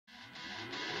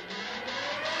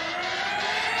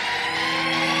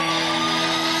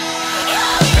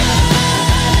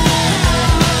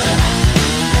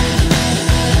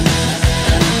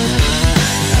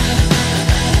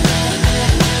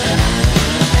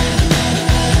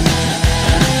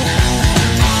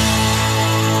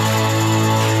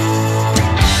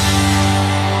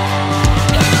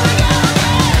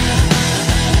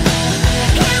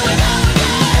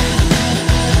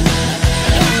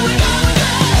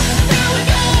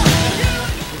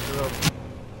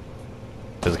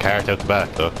There's a cart out the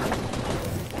back though.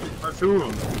 Or two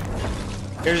of them.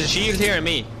 There's a shield here and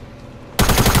me.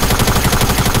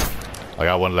 I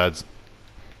got one, lads.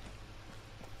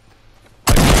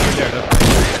 Yeah,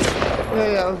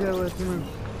 okay, wait, come on.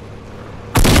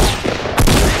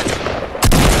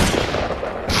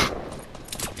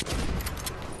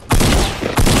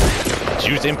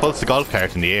 Use impulse the golf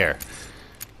cart in the air.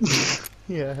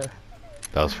 Yeah.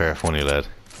 That was fair funny, lad.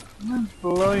 I'm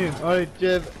flying. Alright,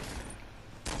 Jev.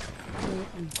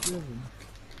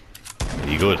 Are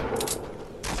you good?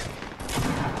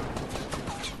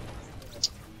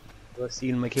 Go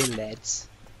steal my kill, lads.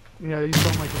 Yeah, you saw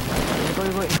my kill.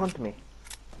 You're right in front of me.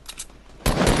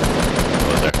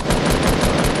 What was there?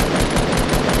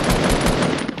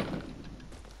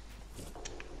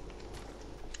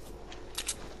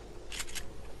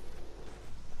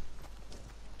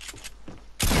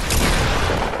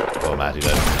 Oh, Matty,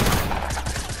 lad.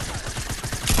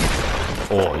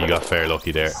 Oh, you got fair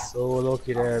lucky there. So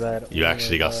lucky there, lad. You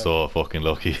actually got so fucking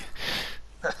lucky.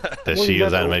 The Why shields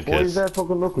is that- and Why is medkits. that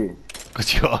fucking lucky?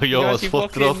 Cause you almost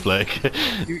fucked it up, like.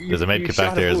 There's a medkit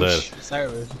back there as well. Sorry,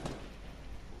 man.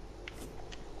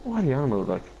 What are you on about,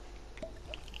 like?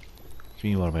 What do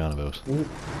you mean, what am I on about? You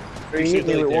hit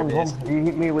me with one pump. You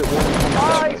hit me with one pump.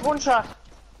 Ah, he's one shot.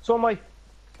 So am I.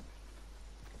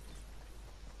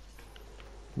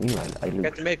 Meanwhile, I lose.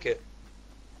 Get to make it.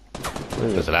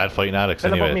 There's a lad fighting Alex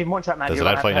Tell about me, anyway. one shot, man. There's a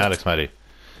lad fighting Alex, Matty.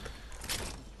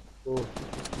 Oh.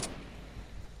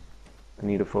 I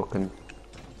need a fucking...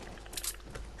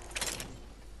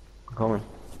 I'm coming.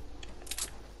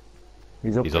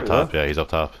 He's up He's there, up top, though. yeah, he's up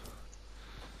top.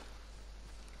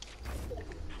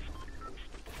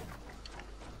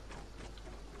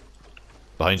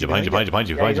 Behind you, behind you, behind you, behind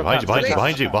you, behind you, behind you, behind you,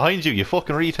 behind you, behind you, you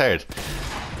fucking retard.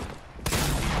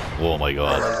 Oh my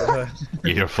god.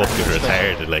 You're fucking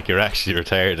retarded, like you're actually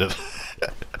retarded.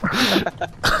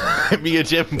 Me and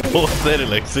Jim both said it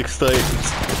like 6 times.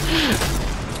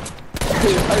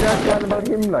 I got on about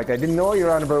him, like, I didn't know you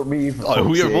were on about me. Oh,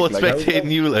 we were both like, spectating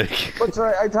you, like. But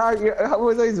sorry, I thought you, how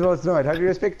was I supposed to know it? How do you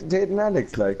respect spectating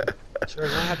Alex, like? Sure,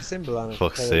 I had a symbol on it.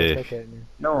 Fuck's sake.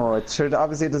 No, it sure,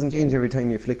 obviously it doesn't change every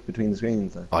time you flick between the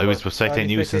screens, like. I was spectating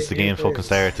you since the game fucking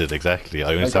started, exactly.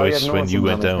 I was Like, always had when you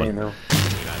noticed went him on down. his name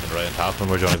You landed right on top of him,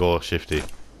 or do you want to go shifty?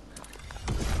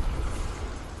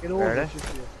 Get over.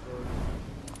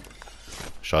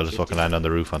 Should I just fucking land on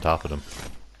the roof on top of them?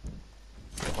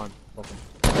 Come on, fucking.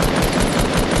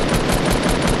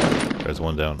 There's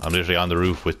one down. I'm literally on the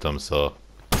roof with them, so.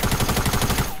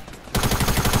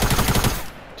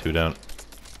 2 down.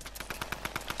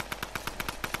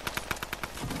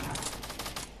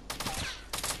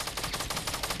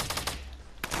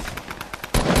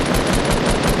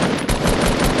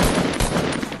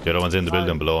 The other one's in the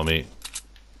building below me.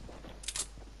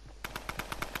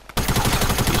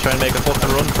 He's trying to make a fucking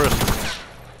run for it.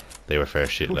 They were fair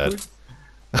shit, lad.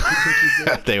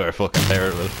 They were fucking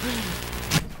terrible.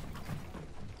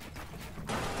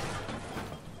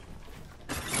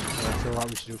 So what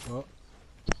we should do for it?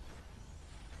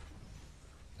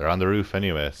 They're on the roof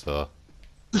anyway, so.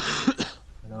 I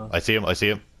know. I see him, I see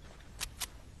him.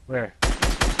 Where?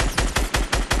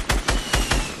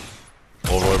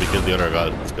 Over where we killed the other guy.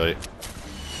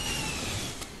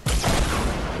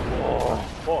 Oh,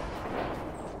 fuck.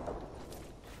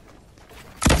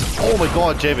 Oh my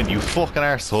god, Jevin, you fucking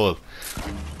arsehole.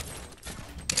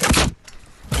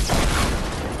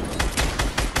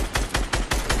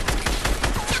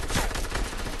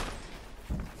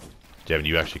 Jevin,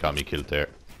 you actually got me killed there.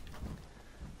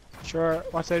 Sure,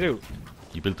 what did I do?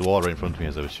 You built the wall right in front of me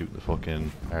as I was shooting the fucking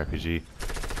RPG.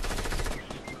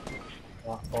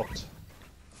 Oh, fucked.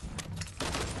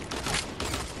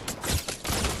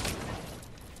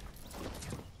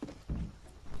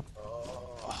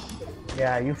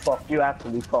 Yeah, you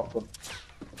absolutely fucked him.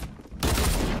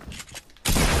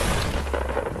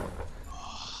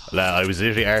 I was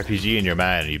literally RPGing your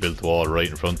man and you built the wall right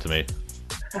in front of me.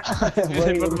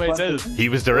 He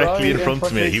was directly in front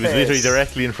of me. He was literally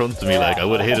directly in front of me. Like I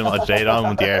would have hit him straight on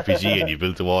with the RPG and you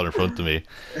built the wall in front of me.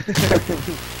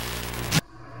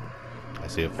 I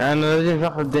see him. انا رجعت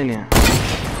باخذ الدنيا.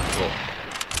 Oh.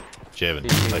 Jevin,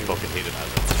 I fucking hit him.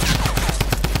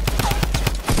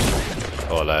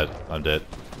 Oh lad, I'm dead.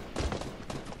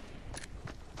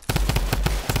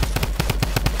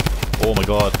 Oh my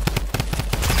god.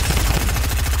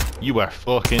 You are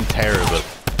fucking terrible.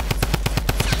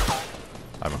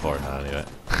 I'm recording that anyway.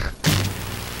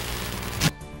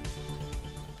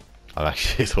 I'm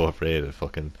actually so afraid of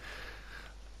fucking...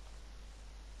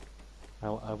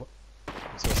 I'm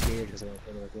so scared because I don't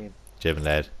play another game. Jevin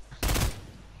lad.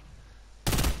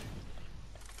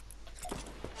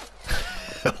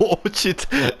 Oh shit!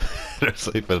 They're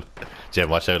sleeping. Jim,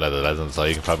 watch out, lad. The lads on the side,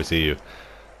 you can probably see you.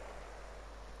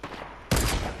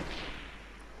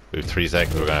 We have 3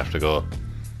 seconds, we're gonna have to go.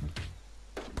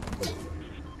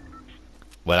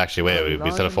 Well, actually, wait,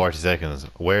 we still have 40 seconds.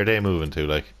 Where are they moving to,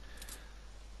 like?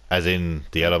 As in,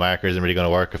 the yellow marker isn't really gonna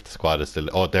work if the squad is still.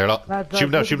 Oh, they're not. Shoot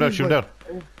them down, shoot them down, shoot them down.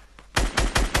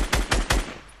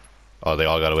 Oh, they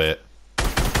all got away.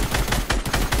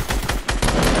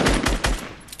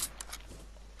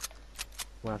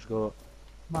 We'll have to go.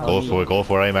 Go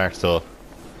for it, I marked, so.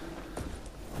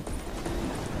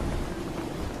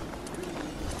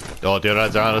 Oh, the other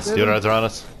lads are on us, the other lads are on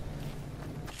us.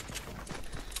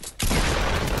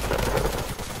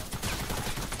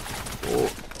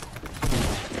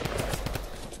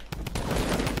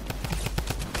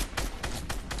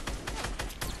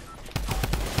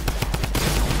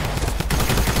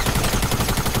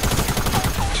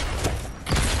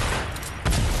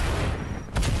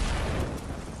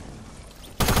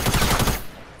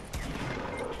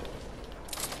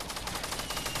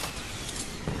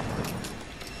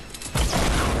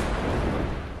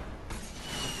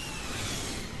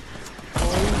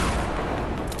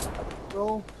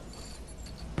 Roll.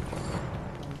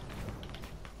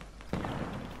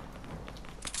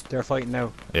 They're fighting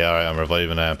now. Yeah, alright, I'm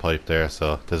reviving a pipe there,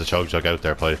 so there's a chug jug out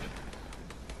there, pipe.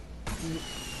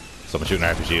 Someone shooting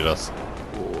an RPG at us.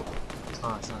 It's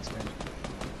not scary.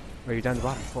 Are you down the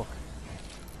bottom? Fuck.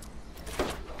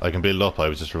 I can build up, I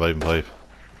was just reviving pipe.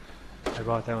 I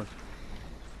brought it down.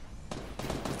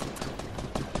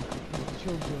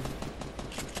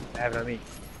 Have it on me.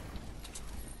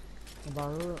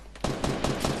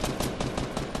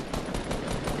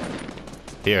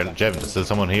 Here, Jevin, there's still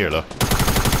someone here, look.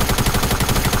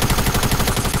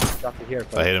 Drop it here.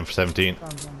 I hit him for 17.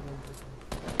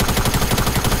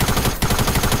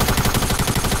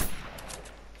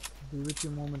 Be with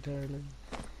you momentarily.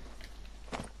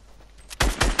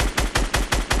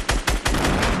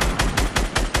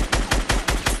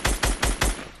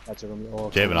 That's gonna be all.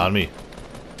 Jevin, on me.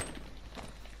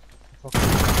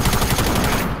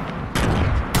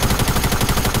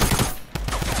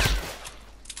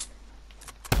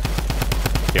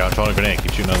 Yeah, I'm throwing a grenade,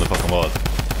 keep shooting on the fucking wall.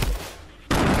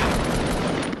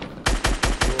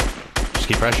 Just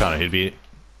keep pressure on it, he'll be...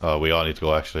 Oh, we all need to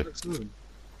go actually.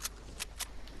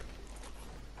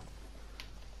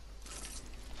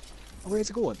 Where's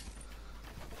it going?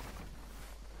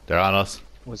 They're on us.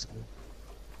 What's it going?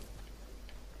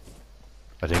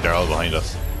 I think they're all behind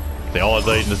us. They all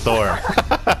died in the storm.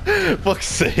 Fuck's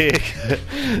sake.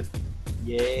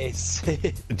 Yes.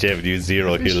 Jevin, you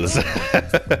 0 kills.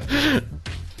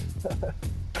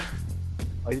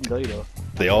 I didn't die though.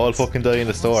 They all fucking die in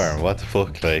the storm. What the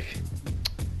fuck, like?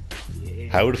 Yeah.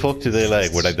 How the fuck do they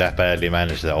like, were like that badly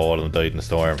managed that all of them died in the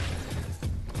storm?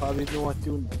 Probably know what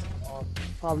doing.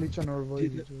 Probably trying to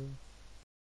avoid it.